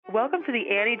Welcome to the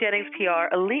Annie Jennings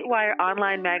PR Elite Wire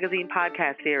Online Magazine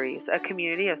podcast series, a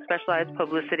community of specialized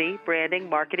publicity, branding,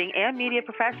 marketing, and media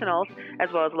professionals, as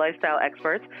well as lifestyle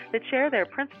experts that share their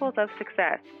principles of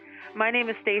success. My name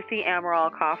is Stacey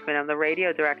Amaral Kaufman. I'm the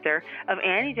radio director of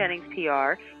Annie Jennings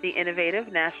PR, the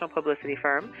innovative national publicity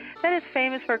firm that is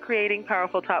famous for creating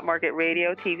powerful top market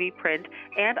radio, TV, print,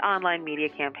 and online media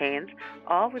campaigns,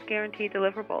 all with guaranteed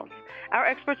deliverables. Our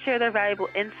experts share their valuable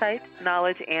insight,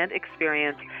 knowledge, and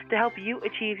experience to help you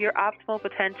achieve your optimal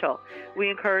potential. We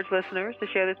encourage listeners to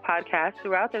share this podcast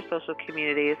throughout their social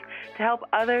communities to help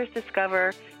others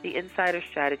discover the insider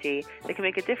strategy that can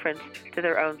make a difference to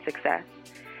their own success.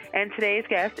 And today's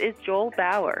guest is Joel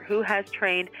Bauer, who has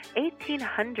trained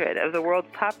 1,800 of the world's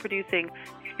top producing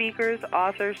speakers,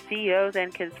 authors, CEOs,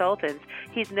 and consultants.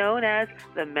 He's known as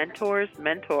the Mentor's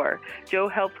Mentor. Joe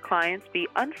helps clients be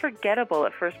unforgettable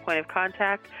at first point of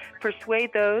contact, persuade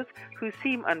those who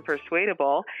seem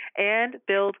unpersuadable, and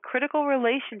build critical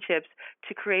relationships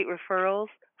to create referrals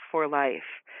for life.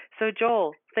 So,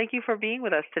 Joel, thank you for being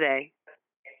with us today.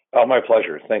 Oh, my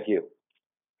pleasure. Thank you.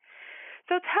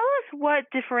 So tell us what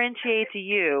differentiates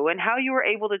you and how you were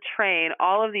able to train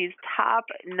all of these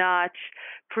top-notch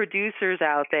producers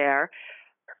out there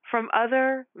from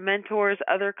other mentors,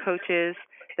 other coaches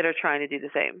that are trying to do the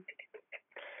same.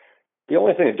 The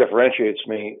only thing that differentiates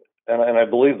me, and I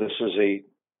believe this is a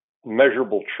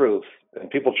measurable truth, and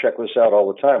people check this out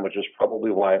all the time, which is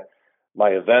probably why my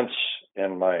events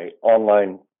and my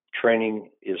online training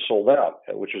is sold out,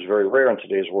 which is very rare in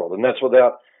today's world. And that's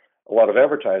without a lot of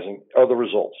advertising, are the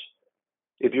results.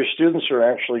 If your students are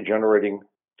actually generating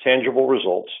tangible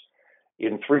results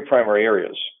in three primary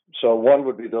areas. So one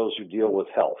would be those who deal with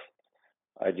health.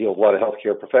 I deal with a lot of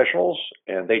healthcare professionals,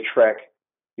 and they track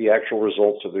the actual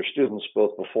results of their students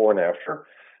both before and after.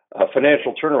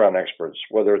 Financial turnaround experts,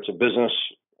 whether it's a business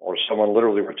or someone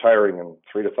literally retiring in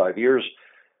 3 to 5 years.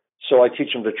 So I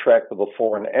teach them to track the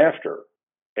before and after.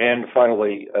 And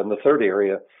finally, in the third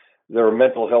area, there are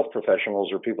mental health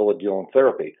professionals or people that deal in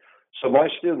therapy. So my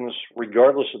students,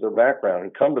 regardless of their background,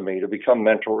 who come to me to become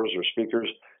mentors or speakers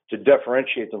to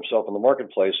differentiate themselves in the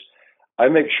marketplace, I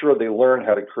make sure they learn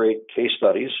how to create case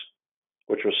studies,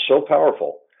 which are so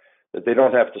powerful that they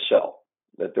don't have to sell,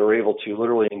 that they're able to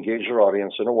literally engage their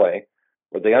audience in a way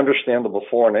where they understand the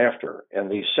before and after. And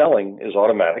the selling is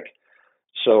automatic,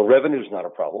 so revenue is not a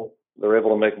problem. They're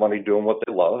able to make money doing what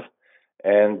they love.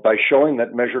 And by showing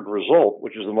that measured result,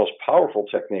 which is the most powerful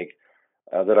technique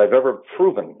that I've ever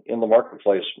proven in the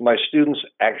marketplace, my students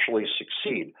actually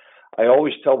succeed. I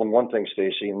always tell them one thing,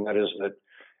 Stacey, and that is that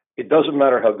it doesn't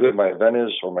matter how good my event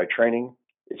is or my training.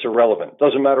 It's irrelevant. It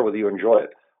doesn't matter whether you enjoy it.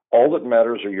 All that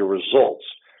matters are your results.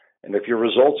 And if your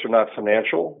results are not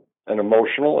financial and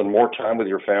emotional and more time with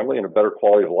your family and a better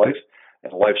quality of life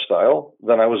and lifestyle,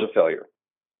 then I was a failure.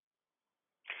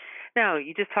 Now,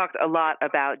 you just talked a lot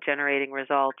about generating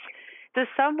results. Does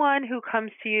someone who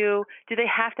comes to you, do they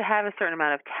have to have a certain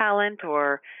amount of talent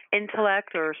or intellect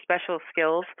or special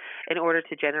skills in order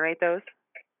to generate those?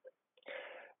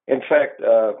 In fact,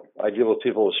 I deal with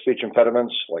people with speech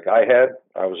impediments like I had.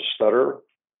 I was a stutterer.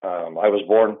 I was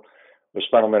born with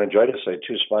spinal meningitis. I had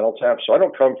 2 spinal taps. So I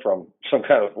don't come from some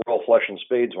kind of royal flush and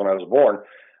spades when I was born.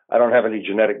 I don't have any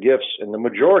genetic gifts, and the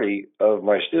majority of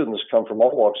my students come from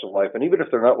all walks of life. And even if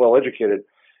they're not well educated,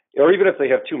 or even if they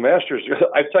have 2 masters,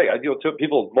 I tell you, I deal with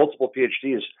people with multiple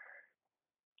PhDs.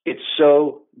 It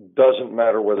so doesn't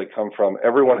matter where they come from.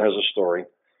 Everyone has a story,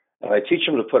 and I teach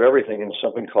them to put everything in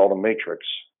something called a matrix.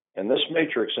 And this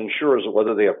matrix ensures that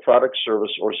whether they have product,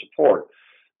 service, or support,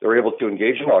 they're able to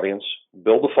engage an audience,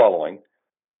 build a following,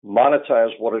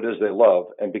 monetize what it is they love,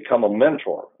 and become a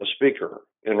mentor, a speaker,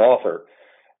 an author,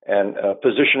 and a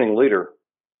positioning leader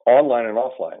online and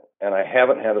offline. And I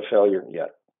haven't had a failure yet.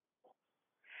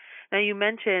 Now, you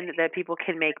mentioned that people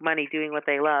can make money doing what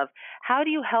they love. How do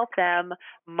you help them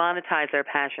monetize their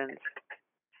passions?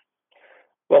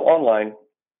 Well, online,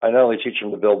 I not only teach them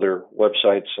to build their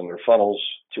websites and their funnels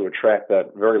to attract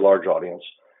that very large audience,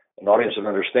 an audience that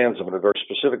understands them, and a very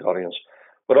specific audience,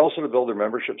 but also to build their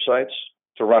membership sites,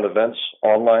 to run events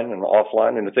online and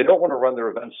offline. And if they don't want to run their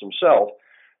events themselves,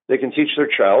 they can teach their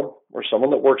child or someone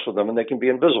that works with them, and they can be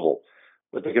invisible.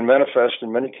 But they can manifest,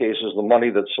 in many cases, the money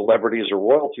that celebrities or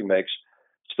royalty makes,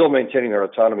 still maintaining their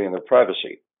autonomy and their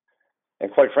privacy.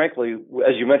 And quite frankly,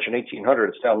 as you mentioned, 1,800,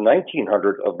 it's now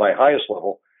 1,900 of my highest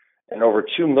level, and over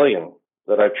 2 million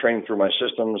that I've trained through my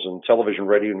systems and television,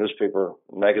 radio, newspaper,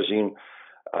 magazine,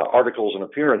 articles, and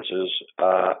appearances.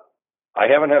 I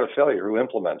haven't had a failure who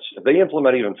implements. If they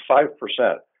implement even 5%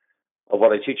 of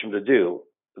what I teach them to do,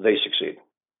 they succeed.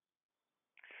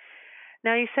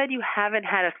 Now, you said you haven't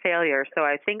had a failure, so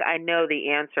I think I know the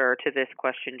answer to this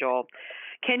question, Joel.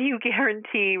 Can you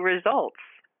guarantee results?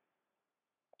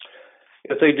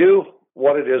 If they do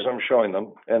what it is I'm showing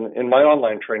them, and in my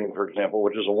online training, for example,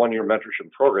 which is a one-year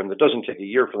mentorship program that doesn't take a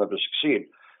year for them to succeed,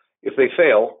 if they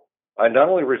fail, I not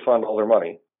only refund all their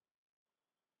money,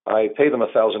 I pay them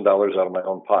 $1,000 out of my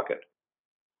own pocket.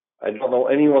 I don't know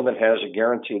anyone that has a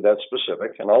guarantee that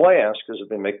specific, and all I ask is that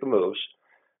they make the moves.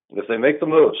 And if they make the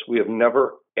moves, we have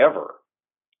never, ever,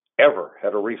 ever had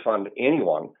to refund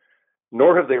anyone,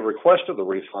 nor have they requested the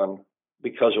refund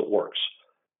because it works.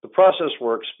 The process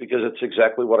works because it's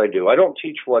exactly what I do. I don't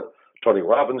teach what Tony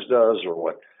Robbins does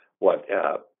or what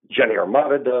Jenny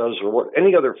Armada does or what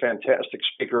any other fantastic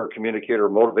speaker, communicator,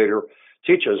 motivator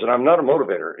teaches, and I'm not a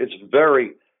motivator. It's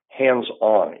very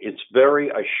hands-on.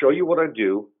 I show you what I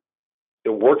do. It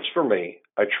works for me.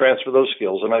 I transfer those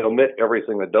skills, and I omit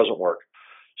everything that doesn't work.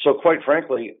 So quite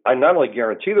frankly, I not only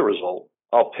guarantee the result,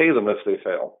 I'll pay them if they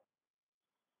fail.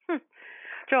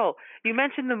 Joel, you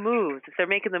mentioned the moves, if they're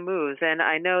making the moves, and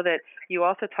I know that you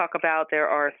also talk about there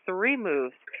are 3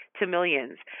 moves to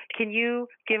millions. Can you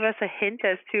give us a hint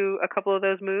as to a couple of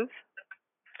those moves?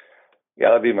 Yeah,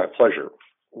 that'd be my pleasure.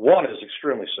 One is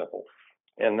extremely simple,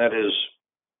 and that is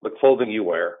the clothing you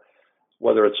wear,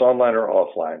 whether it's online or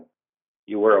offline.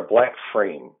 You wear a black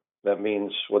frame. That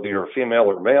means whether you're a female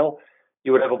or male,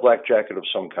 you would have a black jacket of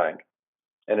some kind.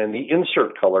 And in the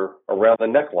insert color around the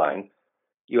neckline,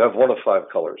 you have one of 5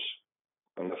 colors.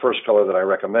 And the first color that I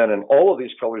recommend, and all of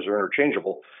these colors are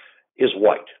interchangeable, is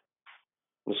white.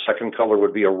 The second color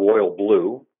would be a royal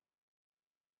blue,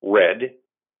 red,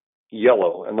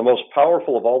 yellow, and the most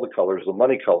powerful of all the colors, the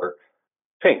money color,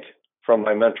 pink, from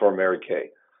my mentor, Mary Kay,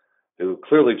 who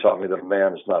clearly taught me that a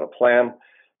man is not a plan.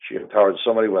 She empowered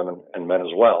so many women and men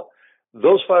as well.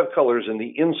 Those 5 colors in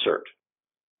the insert,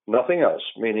 nothing else,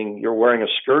 meaning you're wearing a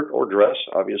skirt or dress,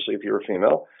 obviously if you're a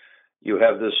female. You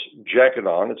have this jacket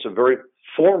on. It's a very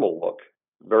formal look,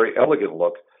 very elegant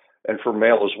look, and for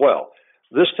male as well.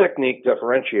 This technique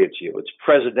differentiates you. It's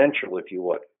presidential, if you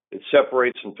would. It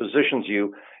separates and positions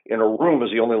you in a room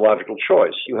as the only logical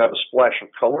choice. You have a splash of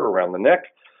color around the neck.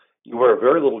 You wear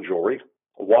very little jewelry,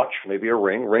 a watch, maybe a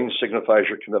ring. Ring signifies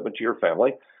your commitment to your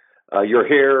family. Your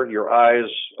hair, your eyes,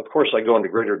 of course, I go into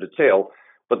greater detail,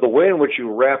 but the way in which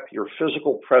you wrap your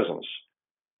physical presence,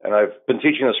 and I've been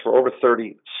teaching this for over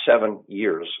 37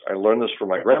 years. I learned this from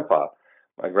my grandpa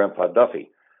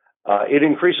Duffy. It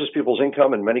increases people's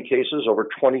income in many cases over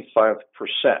 25%.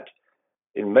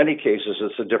 In many cases,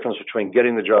 it's the difference between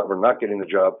getting the job or not getting the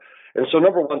job. And so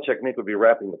number one technique would be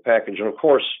wrapping the package. And of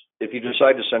course, if you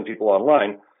decide to send people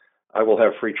online, I will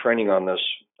have free training on this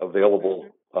available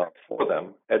for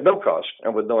them at no cost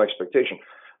and with no expectation.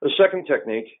 The second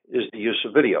technique is the use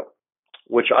of video,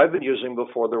 which I've been using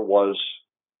before there was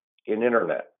in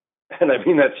internet. And I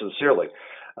mean that sincerely.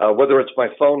 Whether it's my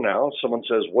phone now, someone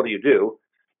says, what do you do?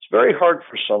 It's very hard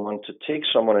for someone to take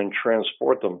someone and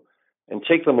transport them and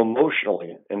take them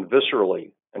emotionally and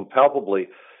viscerally and palpably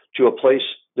to a place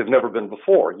they've never been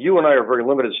before. You and I are very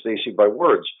limited, Stacy, by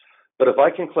words. But if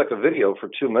I can click a video for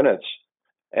 2 minutes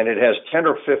and it has 10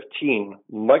 or 15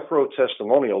 micro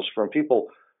testimonials from people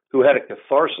who had a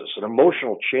catharsis, an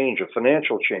emotional change, a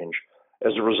financial change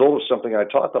as a result of something I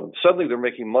taught them, suddenly they're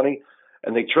making money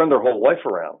and they turned their whole life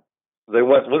around. They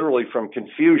went literally from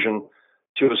confusion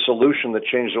to a solution that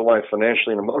changed their life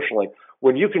financially and emotionally.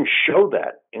 When you can show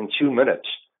that in 2 minutes,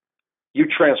 you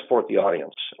transport the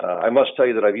audience. I must tell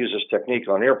you that I've used this technique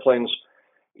on airplanes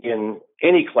in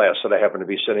any class that I happen to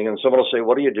be sitting in. Someone will say,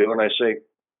 what do you do? And I say,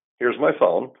 here's my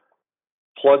phone.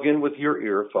 Plug in with your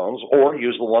earphones or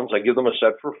use the ones. I give them a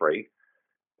set for free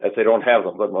if they don't have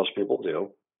them, but most people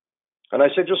do. And I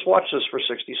say, just watch this for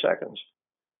 60 seconds.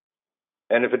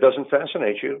 And if it doesn't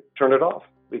fascinate you, turn it off,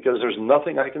 because there's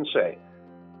nothing I can say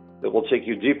that will take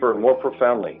you deeper and more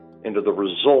profoundly into the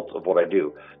result of what I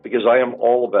do, because I am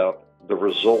all about the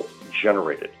result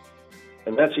generated.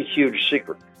 And that's a huge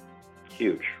secret.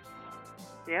 Huge.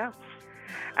 Yeah,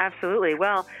 absolutely.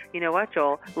 Well, you know what,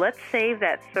 Joel? Let's save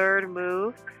that third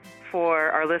move for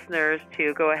our listeners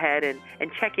to go ahead and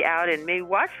check you out and maybe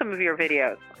watch some of your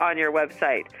videos on your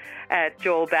website at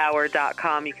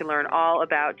joelbauer.com. You can learn all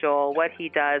about Joel, what he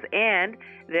does, and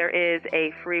there is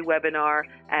a free webinar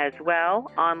as well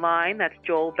online. That's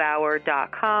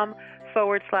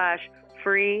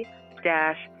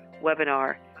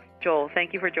joelbauer.com/free-webinar. Joel,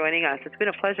 thank you for joining us. It's been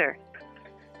a pleasure.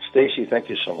 Stacy, thank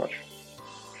you so much.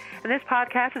 And this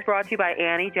podcast is brought to you by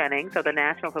Annie Jennings of the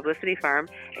national publicity firm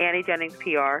Annie Jennings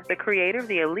PR, the creator of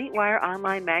the Elite Wire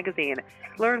online magazine.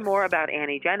 Learn more about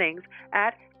Annie Jennings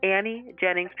at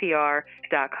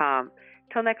AnnieJenningsPR.com.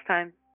 Till next time.